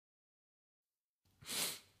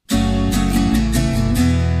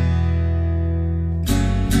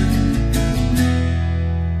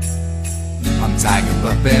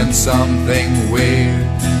up in something weird,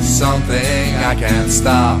 something I can't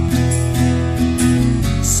stop.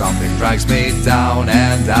 Something drags me down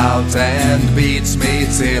and out and beats me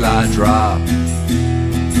till I drop.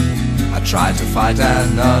 I try to fight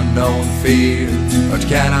an unknown fear, but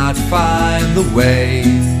cannot find the way.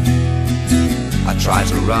 I try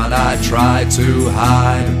to run, I try to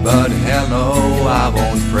hide, but hell no, I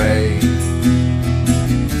won't pray.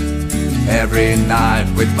 Every night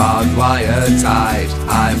with barbed wire tight,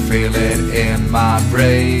 I feel it in my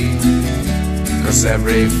brain. 'Cause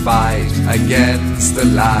every fight against the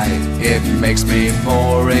light, it makes me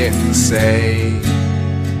more insane.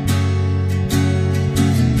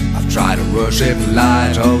 I've tried to worship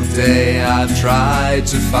light all day, I've tried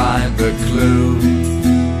to find the clue,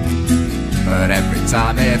 but every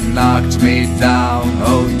time it knocked me down.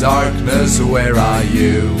 Oh darkness, where are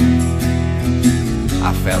you?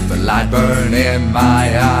 I felt the light burn in my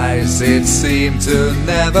eyes, it seemed to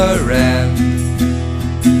never end.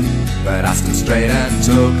 But I stood straight and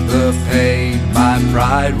took the pain, my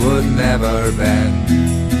pride would never bend.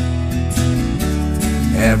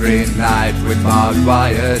 Every night with barbed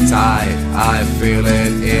wire tight, I feel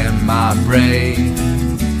it in my brain.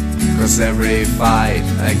 'Cause every fight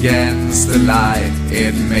against the light,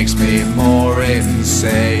 it makes me more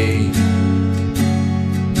insane.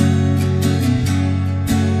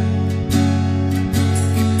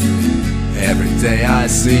 Every day I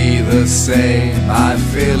see the same, I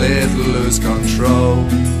feel it lose control.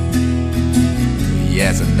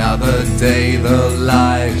 Yet another day the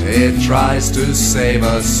light, it tries to save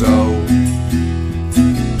us soul.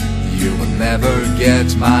 You will never get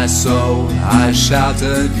my soul, I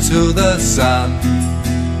shouted to the sun.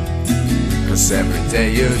 'Cause every day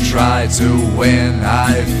you try to win,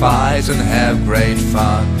 I fight and have great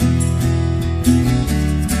fun.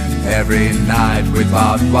 Every night with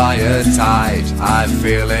barbed wire tight, I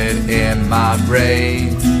feel it in my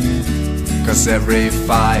brain. 'Cause every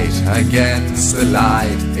fight against the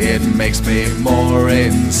light, it makes me more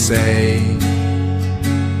insane.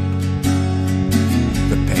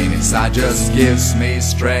 The pain inside just gives me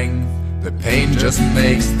strength, the pain just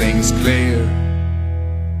makes things clear.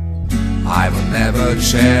 I will never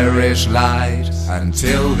cherish light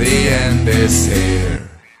until the end is here.